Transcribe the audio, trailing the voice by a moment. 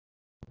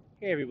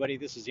Hey everybody,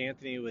 this is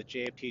Anthony with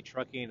JFT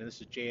Trucking and this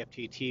is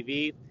JFT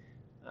TV.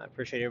 I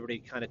appreciate everybody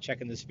kind of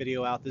checking this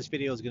video out. This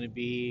video is going to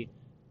be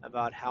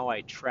about how I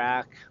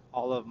track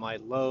all of my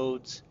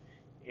loads,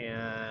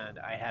 and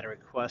I had a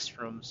request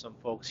from some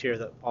folks here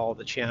that follow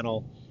the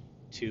channel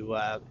to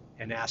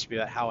and asked me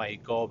about how I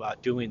go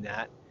about doing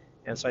that.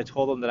 And so I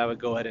told them that I would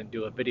go ahead and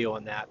do a video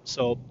on that.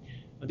 So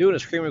I'm doing a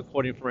screen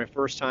recording for my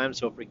first time,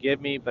 so forgive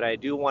me, but I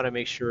do want to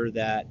make sure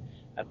that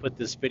I put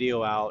this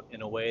video out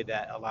in a way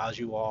that allows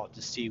you all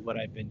to see what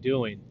I've been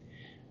doing.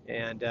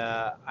 And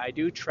I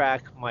do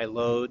track my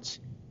loads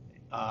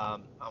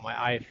on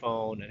my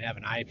iPhone and have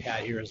an iPad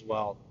here as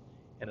well,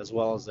 and as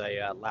well as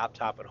a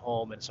laptop at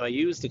home. And so I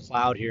use the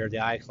cloud here, the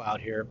iCloud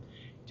here,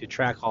 to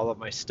track all of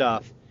my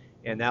stuff.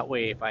 And that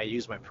way, if I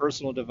use my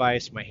personal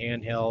device, my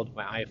handheld,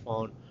 my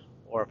iPhone,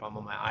 or if I'm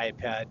on my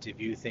iPad to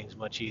view things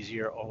much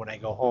easier, or when I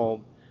go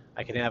home,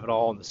 I can have it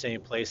all in the same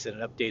place and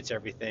it updates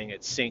everything.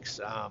 It syncs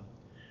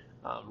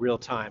real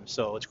time.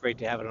 So it's great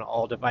to have it on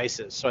all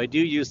devices. So I do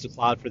use the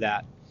cloud for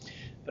that.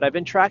 But I've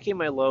been tracking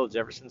my loads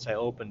ever since I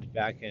opened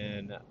back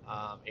in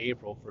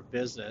April for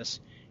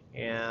business.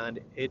 And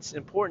it's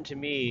important to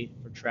me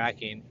for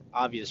tracking, for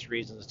obvious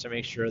reasons, to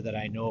make sure that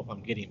I know if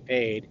I'm getting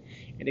paid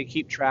and to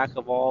keep track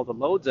of all the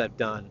loads I've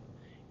done.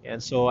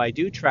 And so I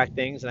do track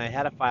things, and I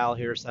had a file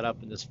here set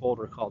up in this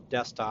folder called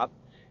desktop.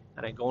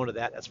 And I go into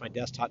that. That's my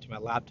desktop to my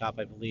laptop,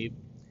 I believe.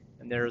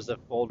 And there's a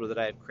folder that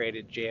I've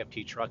created,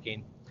 JFT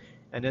Trucking.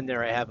 And then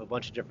there I have a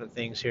bunch of different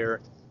things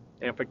here.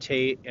 And for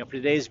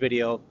today's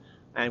video,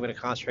 I'm going to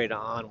concentrate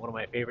on one of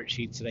my favorite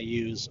sheets that I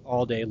use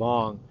all day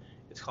long.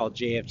 It's called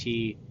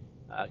JFT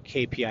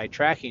KPI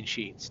tracking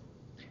sheets.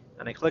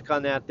 And I click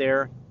on that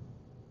there.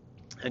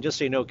 And just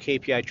so you know,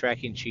 KPI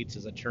tracking sheets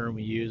is a term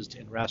we used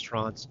in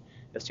restaurants.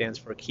 It stands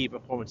for key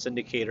performance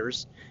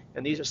indicators.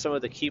 And these are some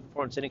of the key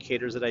performance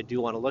indicators that I do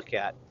want to look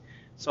at.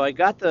 So I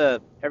got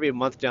the every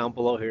month down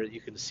below here that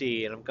you can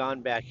see, and I've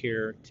gone back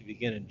here to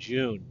begin in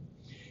June.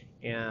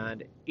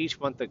 And each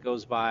month that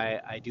goes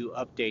by, I do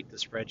update the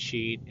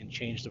spreadsheet and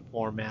change the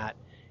format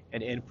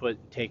and input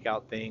and take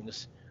out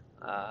things,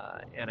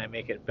 and I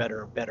make it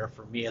better and better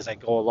for me as I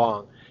go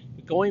along.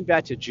 But going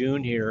back to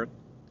June here,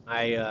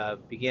 I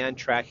began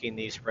tracking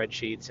these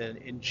spreadsheets, and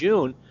in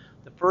June,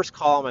 the first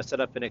column I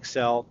set up in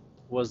Excel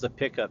was the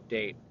pickup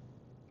date.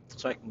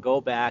 So I can go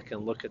back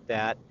and look at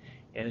that,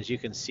 and as you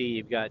can see,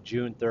 you've got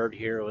June 3rd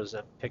here was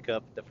a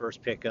pickup, the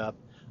first pickup,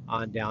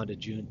 on down to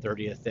June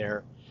 30th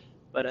there.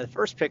 But the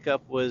first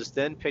pickup was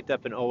then picked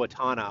up in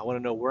Owatonna. I want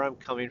to know where I'm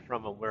coming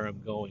from and where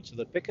I'm going. So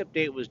the pickup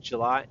date was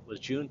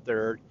June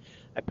 3rd.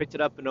 I picked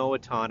it up in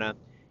Owatonna,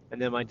 and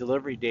then my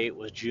delivery date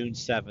was June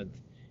 7th.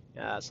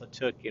 So it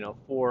took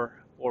four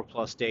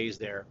plus days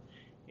there.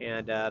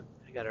 And I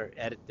got to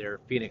edit there,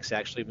 Phoenix.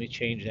 Actually, let me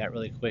change that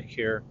really quick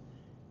here.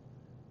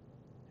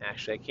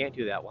 Actually, I can't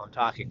do that while I'm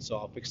talking, so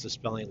I'll fix the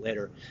spelling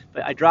later.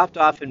 But I dropped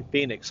off in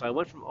Phoenix. So I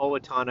went from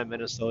Owatonna,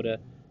 Minnesota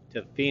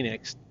to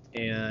Phoenix,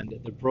 and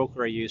the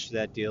broker I used for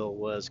that deal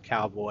was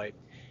Cowboy.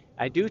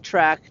 I do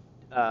track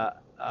a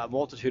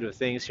multitude of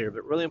things here,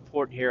 but really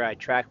important here, I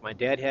track my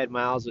deadhead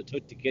miles it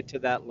took to get to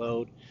that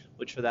load,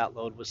 which for that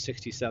load was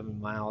 67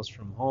 miles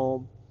from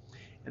home.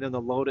 And then the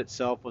load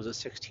itself was a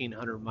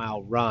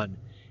 1,600-mile run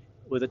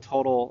with a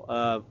total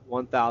of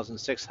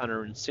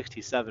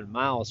 1,667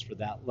 miles for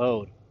that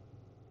load.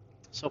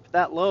 So for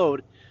that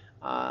load,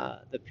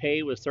 the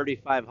pay was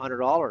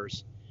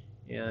 $3,500,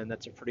 and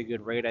that's a pretty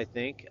good rate, I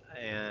think.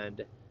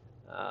 And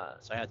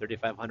so I had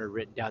 3,500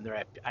 written down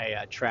there.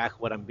 I track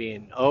what I'm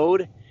being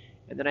owed,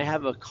 and then I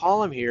have a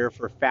column here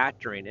for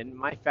factoring, and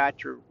my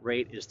factor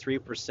rate is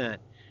 3%.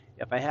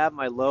 If I have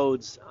my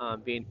loads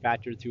being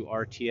factored through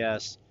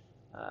RTS,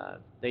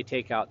 they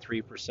take out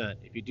 3%.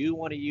 If you do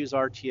want to use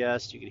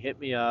RTS, you can hit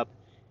me up,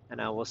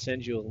 and I will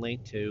send you a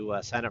link to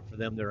sign up for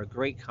them. They're a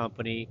great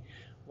company.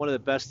 One of the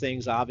best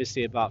things,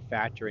 obviously, about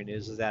factoring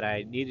is that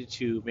I needed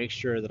to make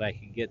sure that I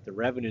can get the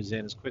revenues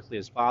in as quickly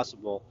as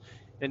possible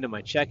into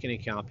my checking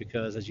account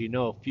because, as you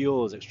know,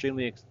 fuel is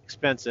extremely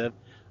expensive.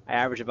 I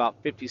average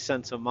about 50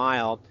 cents a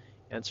mile,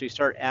 and so you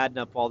start adding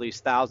up all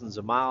these thousands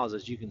of miles.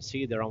 As you can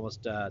see, they're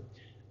almost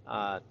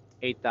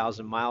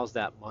 8,000 miles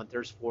that month.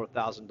 There's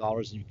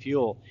 $4,000 in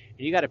fuel,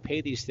 and you got to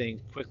pay these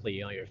things quickly.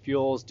 Your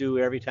fuel's due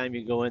every time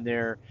you go in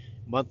there.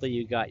 Monthly,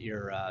 you got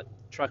your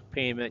truck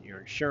payment, your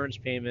insurance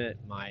payment,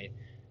 my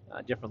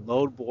different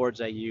load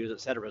boards I use,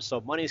 etc. So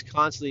money's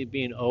constantly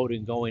being owed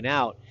and going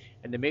out.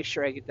 And to make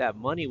sure I get that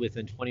money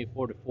within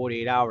 24 to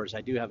 48 hours,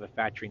 I do have a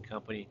factoring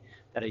company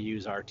that I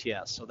use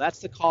RTS. So that's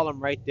the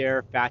column right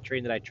there,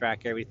 factoring, that I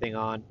track everything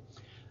on.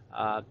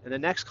 And the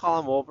next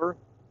column over,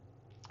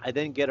 I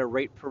then get a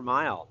rate per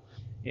mile.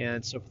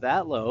 And so for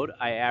that load,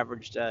 I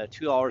averaged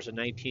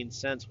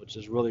 $2.19, which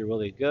is really,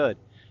 really good.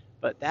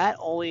 But that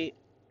only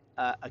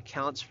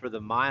accounts for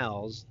the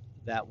miles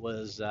that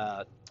was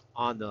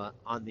on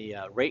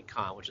the rate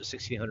con, which is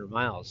 1,600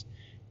 miles.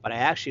 But I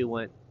actually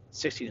went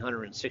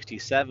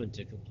 1,667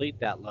 to complete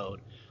that load.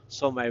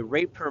 So my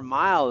rate per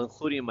mile,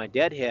 including my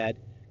deadhead,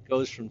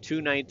 goes from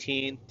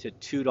 $2.19 to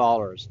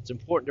 $2. It's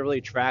important to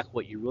really track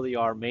what you really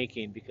are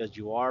making because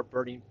you are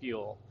burning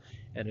fuel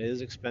and it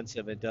is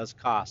expensive. It does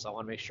cost. I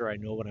want to make sure I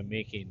know what I'm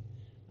making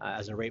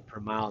as a rate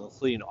per mile,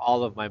 including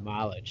all of my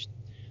mileage.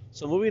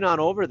 So moving on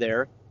over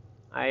there,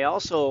 I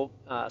also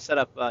set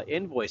up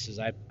invoices.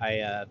 I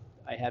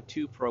have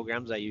two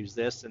programs. I use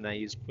this and I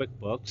use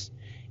QuickBooks.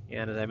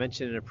 And as I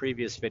mentioned in a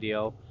previous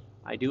video,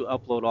 I do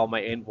upload all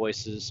my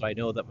invoices so I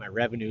know that my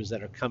revenues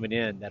that are coming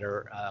in that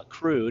are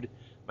accrued,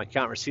 my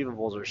account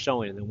receivables are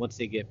showing. And then once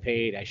they get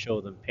paid, I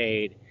show them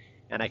paid.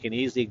 And I can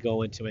easily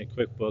go into my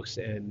QuickBooks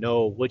and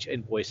know which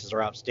invoices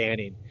are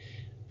outstanding.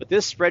 But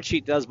this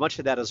spreadsheet does much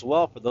of that as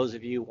well for those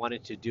of you who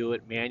wanted to do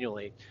it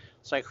manually.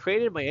 So I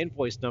created my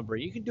invoice number.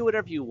 You can do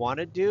whatever you want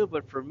to do,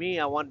 but for me,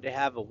 I wanted to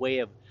have a way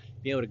of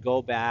being able to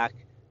go back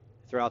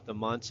throughout the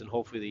months and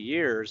hopefully the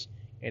years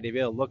and to be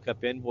able to look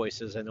up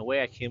invoices. And the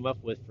way I came up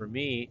with for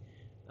me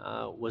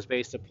was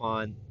based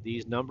upon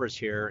these numbers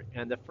here.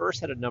 And the first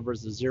set of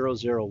numbers, the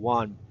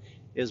 001,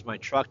 is my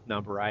truck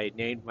number. I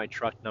named my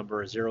truck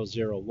number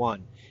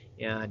 001.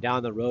 And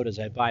down the road, as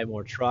I buy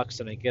more trucks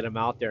and I get them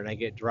out there and I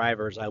get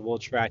drivers, I will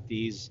track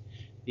these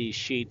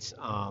sheets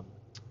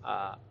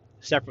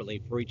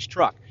separately for each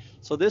truck.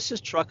 So this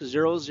is truck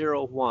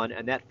 001,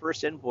 and that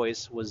first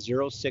invoice was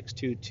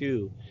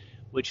 0622,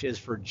 which is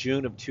for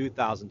June of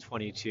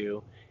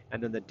 2022.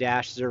 And then the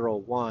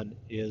 -01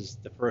 is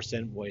the first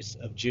invoice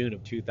of June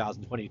of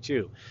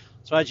 2022.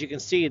 So as you can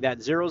see, that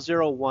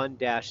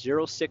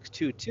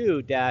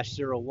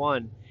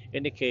 001-0622-01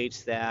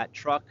 indicates that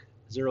truck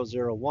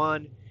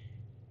 001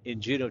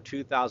 in June of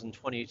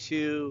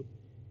 2022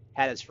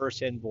 had its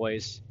first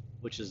invoice,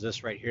 which is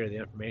this right here, the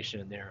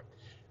information in there.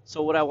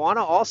 So what I want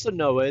to also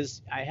know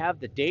is I have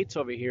the dates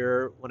over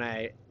here when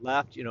I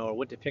left, or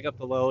went to pick up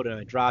the load and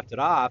I dropped it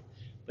off,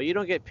 but you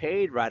don't get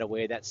paid right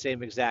away that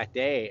same exact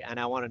day. And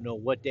I want to know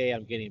what day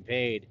I'm getting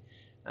paid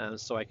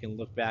so I can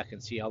look back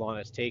and see how long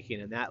it's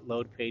taking. And that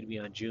load paid me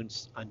on June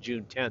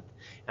 10th.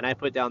 And I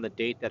put down the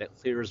date that it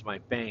clears my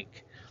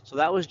bank. So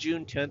that was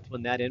June 10th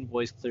when that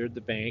invoice cleared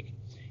the bank.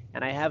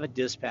 And I have a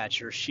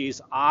dispatcher. She's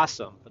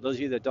awesome. For those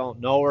of you that don't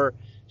know her,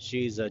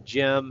 she's a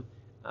Jim.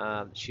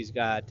 She's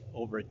got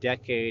over a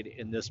decade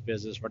in this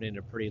business, running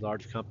a pretty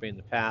large company in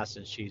the past,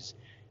 and she's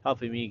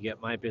helping me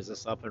get my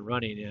business up and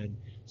running. And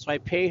so I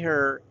pay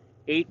her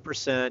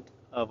 8%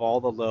 of all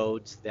the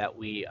loads that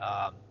we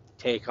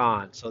take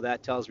on. So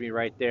that tells me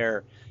right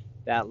there,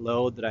 that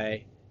load that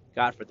I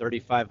got for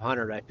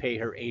 $3,500, I pay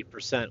her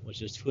 8%,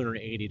 which is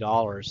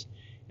 $280.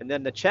 And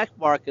then the check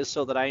mark is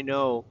so that I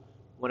know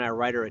when I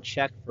write her a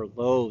check for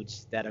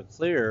loads that are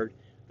cleared,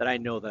 that I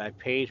know that I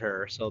paid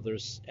her. So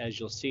there's, as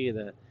you'll see,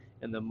 in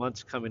the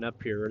months coming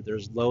up here,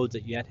 there's loads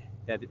that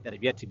have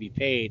yet to be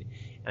paid,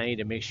 and I need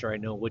to make sure I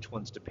know which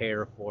ones to pay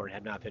her for and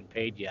have not been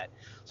paid yet.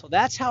 So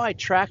that's how I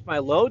track my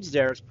loads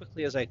there as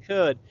quickly as I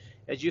could.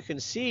 As you can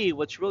see,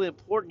 what's really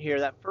important here,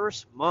 that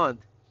first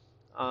month,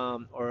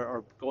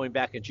 or going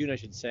back in June, I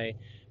should say,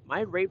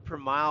 my rate per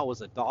mile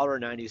was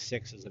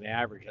 $1.96 as an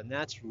average, and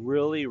that's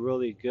really,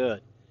 really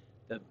good.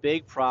 The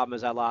big problem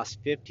is I lost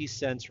 50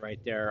 cents right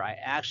there. I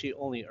actually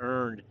only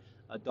earned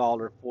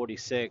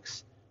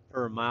 $1.46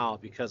 per mile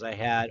because I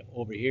had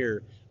over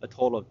here a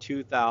total of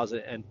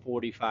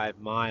 2,045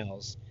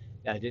 miles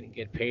that I didn't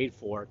get paid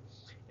for.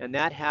 And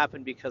that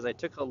happened because I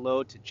took a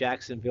load to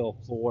Jacksonville,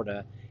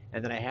 Florida,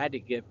 and then I had to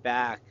get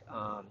back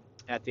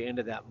at the end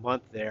of that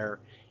month there,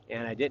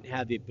 and I didn't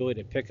have the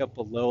ability to pick up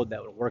a load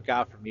that would work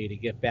out for me to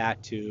get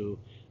back to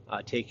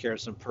take care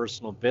of some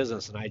personal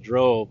business. And I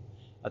drove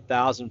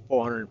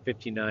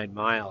 1,459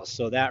 miles.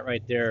 So that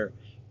right there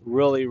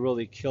really,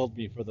 really killed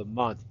me for the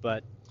month.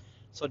 But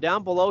so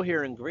down below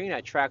here in green,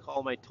 I track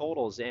all my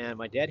totals, and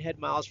my deadhead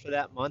miles for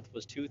that month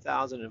was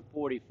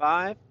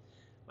 2,045.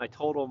 My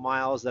total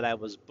miles that I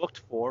was booked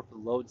for the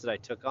loads that I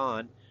took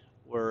on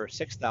were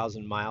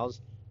 6,000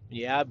 miles. When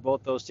you add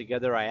both those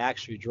together, I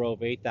actually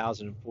drove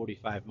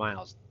 8,045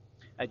 miles.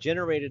 I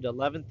generated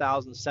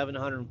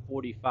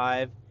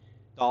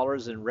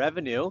 $11,745 in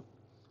revenue.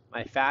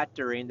 My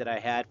factoring that I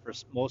had for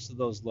most of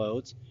those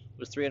loads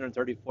was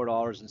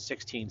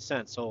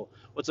 $334.16. So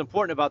what's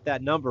important about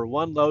that number,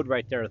 one load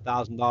right there,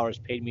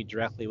 $1,000, paid me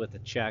directly with a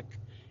check.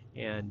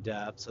 And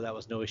so that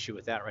was no issue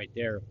with that right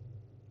there.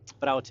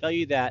 But I will tell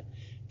you that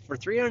for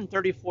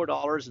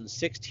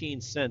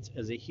 $334.16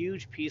 is a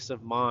huge peace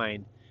of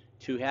mind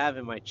to have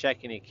in my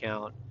checking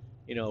account,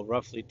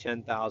 roughly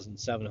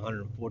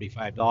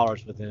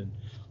 $10,745 within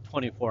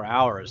 24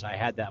 hours. I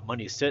had that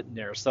money sitting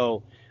there.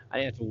 So I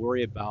didn't have to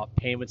worry about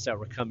payments that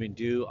were coming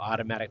due,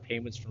 automatic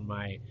payments from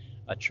my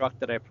truck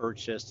that I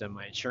purchased and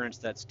my insurance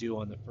that's due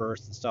on the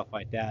 1st and stuff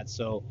like that.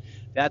 So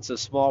that's a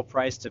small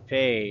price to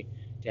pay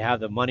to have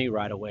the money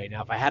right away.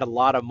 Now, if I had a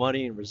lot of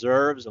money in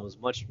reserves and was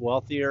much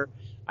wealthier,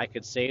 I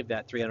could save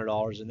that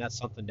 $300, and that's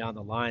something down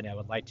the line I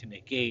would like to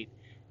negate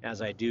as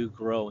I do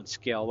grow and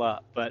scale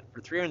up. But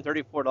for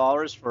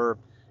 $334 for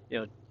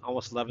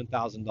almost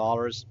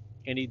 $11,000,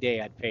 any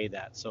day I'd pay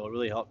that. So it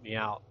really helped me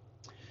out.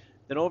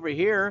 Then over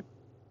here,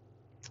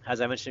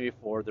 As I mentioned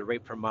before, the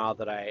rate per mile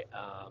that I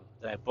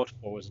booked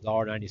for was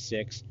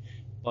 $1.96.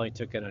 Only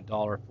took in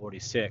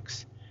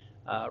 $1.46.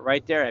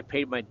 Right there, I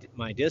paid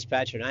my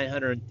dispatcher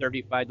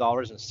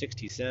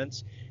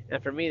 $935.60,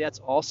 and for me, that's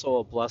also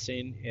a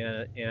blessing,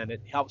 and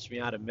it helps me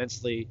out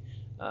immensely,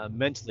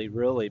 mentally,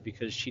 really,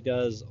 because she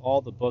does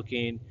all the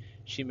booking.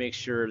 She makes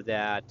sure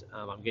that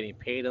I'm getting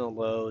paid on the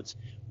loads.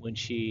 When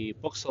she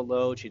books a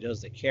load, she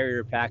does the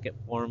carrier packet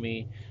for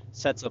me,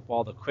 sets up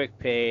all the quick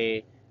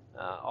pay,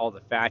 all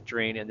the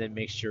factoring, and then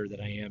makes sure that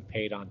I am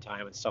paid on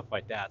time and stuff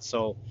like that.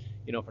 So,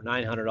 for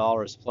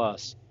 $900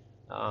 plus,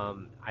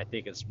 I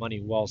think it's money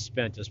well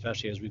spent,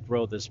 especially as we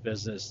grow this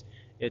business.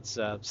 It's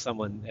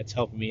someone that's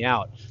helping me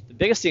out. The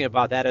biggest thing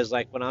about that is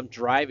like when I'm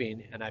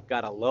driving and I've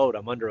got a load,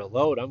 I'm under a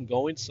load, I'm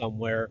going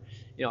somewhere.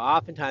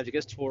 Oftentimes it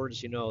gets towards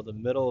the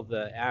middle of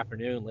the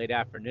afternoon, late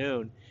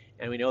afternoon,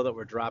 and we know that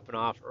we're dropping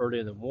off early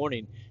in the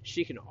morning.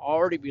 She can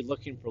already be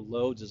looking for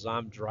loads as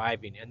I'm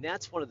driving, and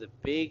that's one of the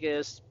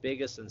biggest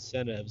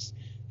incentives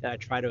that I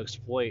try to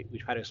exploit. We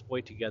try to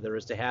exploit together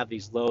is to have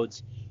these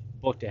loads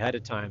booked ahead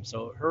of time.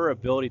 So her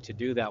ability to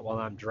do that while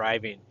I'm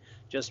driving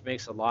just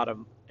makes a lot of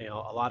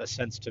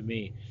sense to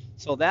me.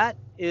 So that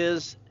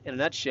is in a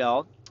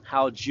nutshell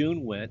how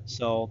June went.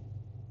 So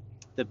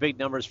the big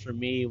numbers for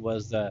me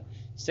was the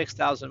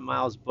 6,000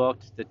 miles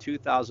booked, the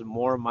 2,000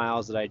 more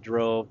miles that I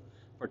drove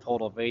for a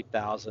total of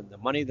 8,000, the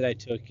money that I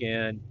took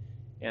in,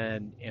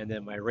 and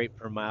then my rate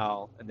per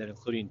mile, and then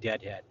including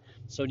deadhead.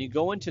 So when you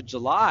go into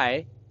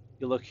July,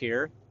 you look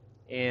here,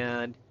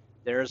 and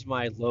there's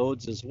my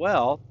loads as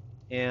well.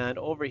 And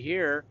over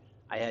here,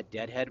 I had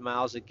deadhead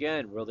miles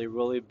again, really,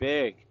 really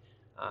big.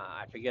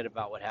 I forget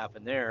about what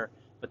happened there,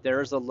 but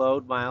there's the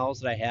load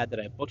miles that I had that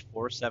I booked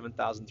for,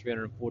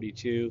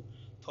 7,342.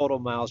 Total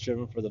miles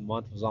driven for the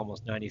month was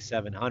almost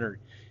 9,700.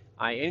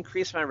 I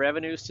increased my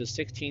revenues to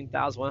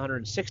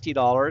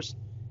 $16,160.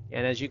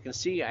 And as you can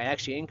see, I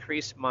actually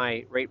increased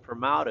my rate per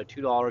mile to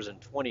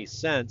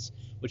 $2.20,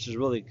 which is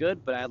really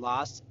good, but I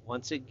lost,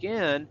 once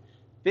again,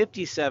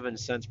 57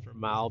 cents per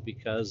mile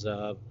because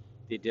of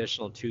the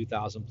additional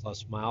 2,000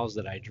 plus miles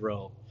that I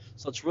drove.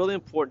 So it's really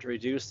important to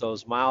reduce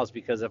those miles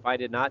because if I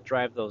did not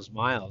drive those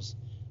miles,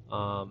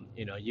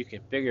 you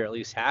can figure at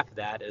least half of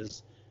that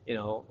is,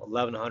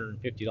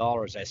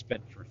 $1,150 I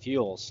spent for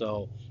fuel.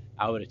 So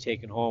I would have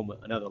taken home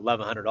another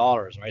 $1,100,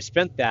 or I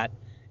spent that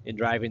in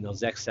driving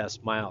those excess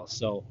miles.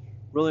 So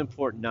really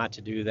important not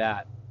to do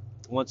that.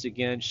 Once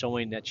again,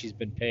 showing that she's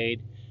been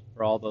paid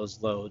for all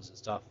those loads and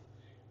stuff.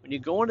 When you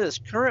go into this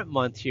current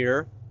month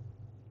here,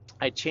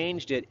 I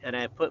changed it and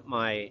I put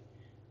my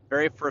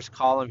very first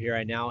column here,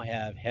 I now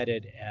have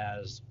headed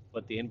as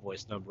what the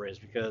invoice number is,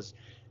 because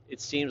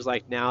it seems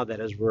like now that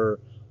as we're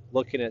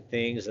looking at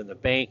things in the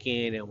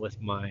banking and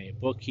with my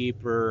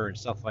bookkeeper and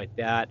stuff like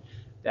that,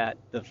 that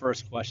the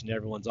first question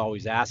everyone's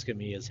always asking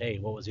me is, hey,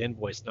 what was the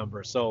invoice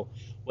number? So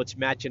what's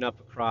matching up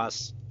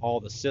across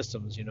all the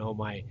systems,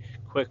 my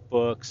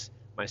QuickBooks,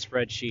 my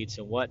spreadsheets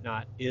and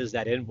whatnot, is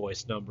that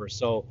invoice number.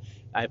 So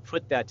I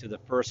put that to the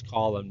first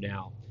column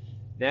now.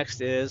 Next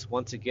is,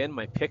 once again,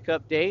 my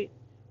pickup date,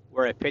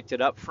 where I picked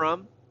it up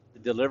from, the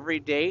delivery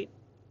date,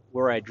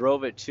 where I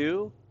drove it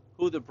to,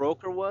 who the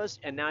broker was,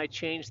 and now I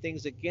changed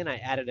things again. I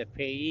added a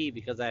payee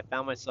because I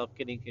found myself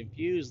getting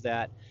confused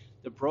that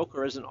the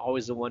broker isn't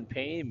always the one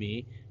paying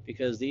me,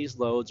 because these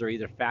loads are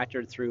either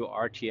factored through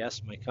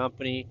RTS, my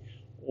company,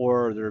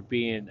 or they're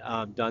being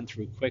done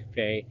through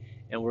QuickPay,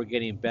 and we're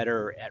getting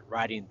better at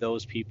writing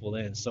those people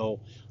in. So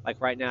like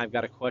right now, I've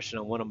got a question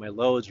on one of my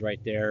loads right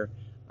there.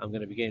 I'm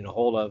going to be getting a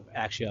hold of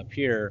actually up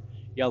here.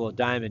 Yellow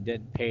Diamond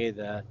didn't pay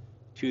the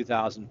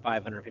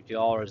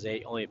 $2,550.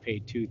 They only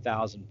paid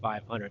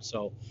 $2,500.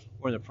 So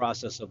we're in the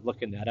process of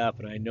looking that up,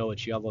 and I know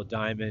it's Yellow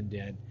Diamond,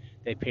 and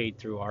they paid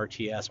through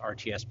RTS.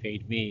 RTS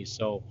paid me,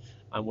 so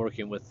I'm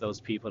working with those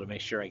people to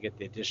make sure I get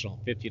the additional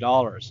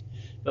 $50.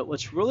 But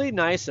what's really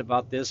nice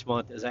about this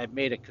month is I've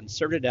made a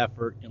concerted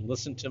effort and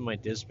listened to my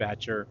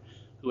dispatcher,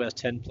 who has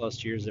 10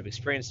 plus years of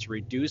experience, to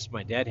reduce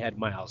my deadhead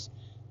miles.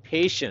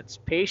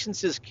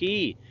 Patience is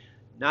key.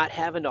 Not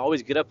having to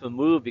always get up and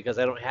move because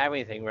I don't have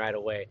anything right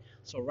away.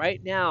 So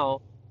right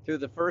now, through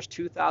the first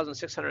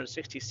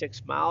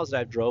 2,666 miles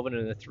I've driven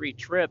in the 3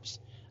 trips,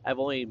 I've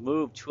only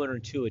moved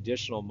 202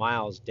 additional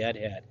miles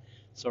deadhead.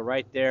 So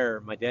right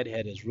there, my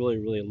deadhead is really,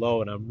 really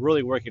low, and I'm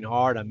really working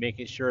hard on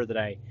making sure that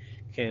I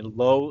can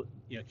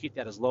keep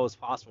that as low as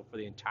possible for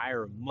the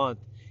entire month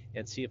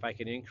and see if I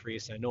can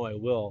increase, I know I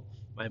will,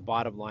 my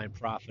bottom line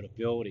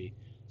profitability.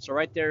 So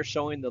right there,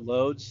 showing the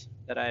loads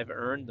that I've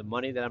earned, the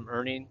money that I'm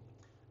earning.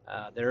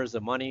 There's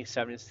the money,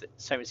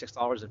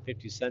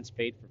 $76.50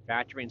 paid for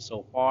factoring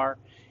so far,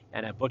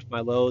 and I booked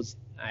my loads.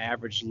 My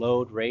average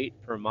load rate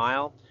per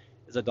mile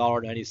is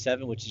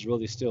 $1.97, which is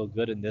really still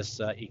good in this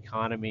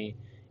economy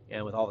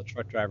and with all the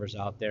truck drivers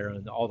out there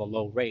and all the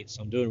low rates.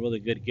 So I'm doing really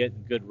good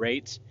getting good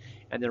rates.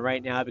 And then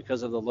right now,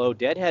 because of the low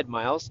deadhead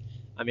miles,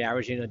 I'm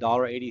averaging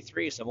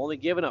 $1.83. So I'm only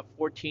giving up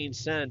 14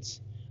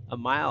 cents a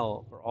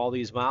mile for all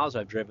these miles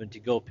I've driven to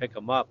go pick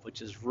them up,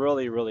 which is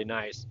really, really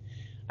nice.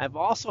 I've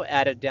also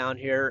added down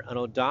here an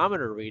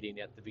odometer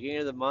reading at the beginning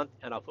of the month,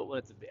 and I'll put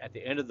one at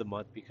the end of the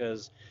month,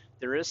 because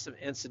there is some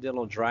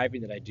incidental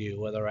driving that I do,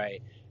 whether I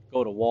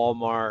go to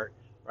Walmart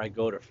or I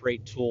go to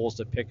Freight Tools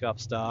to pick up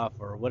stuff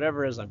or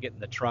whatever it is. I'm getting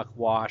the truck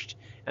washed,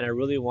 and I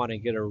really want to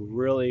get a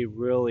really,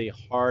 really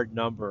hard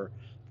number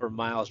for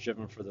miles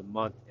driven for the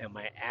month and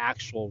my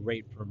actual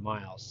rate per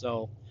mile.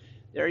 So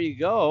there you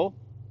go.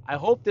 I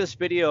hope this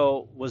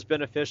video was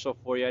beneficial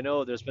for you. I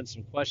know there's been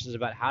some questions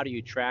about how do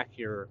you track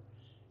your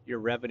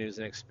revenues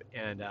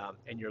and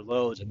your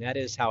loads, and that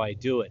is how I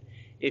do it.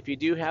 If you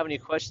do have any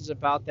questions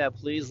about that,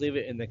 please leave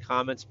it in the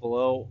comments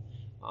below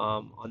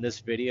on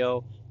this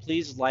video.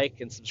 Please like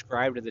and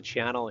subscribe to the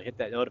channel and hit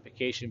that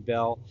notification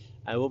bell.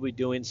 I will be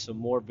doing some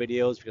more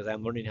videos because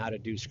I'm learning how to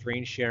do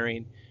screen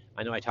sharing.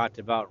 I know I talked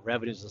about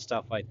revenues and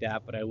stuff like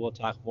that, but I will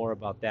talk more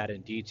about that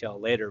in detail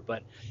later.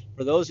 But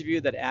for those of you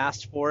that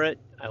asked for it,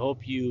 I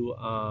hope you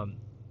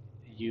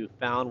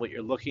found what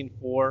you're looking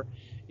for.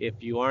 If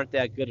you aren't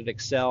that good at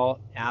Excel,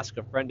 ask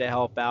a friend to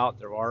help out.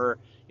 There are,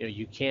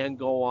 you can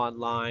go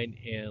online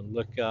and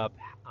look up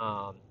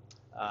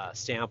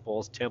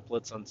samples,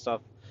 templates on stuff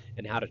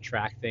and how to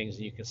track things,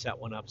 and you can set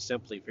one up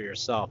simply for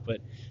yourself.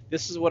 But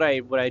this is what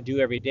I do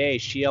every day.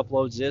 She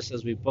uploads this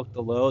as we book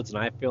the loads, and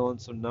I fill in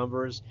some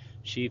numbers.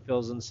 She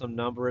fills in some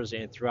numbers,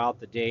 and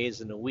throughout the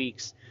days and the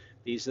weeks,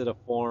 these are the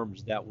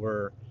forms that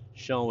we're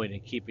showing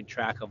and keeping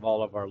track of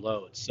all of our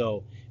loads.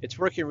 So it's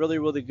working really,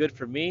 really good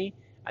for me.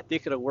 I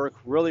think it'll work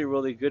really,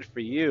 really good for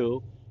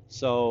you.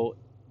 So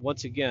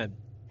once again,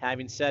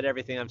 having said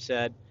everything I've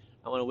said,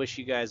 I want to wish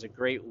you guys a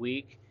great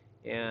week.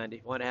 And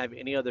if you want to have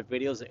any other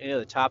videos or any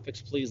other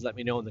topics, please let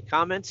me know in the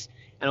comments.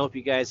 And I hope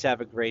you guys have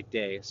a great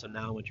day. So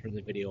now I'm going to turn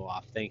the video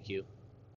off. Thank you.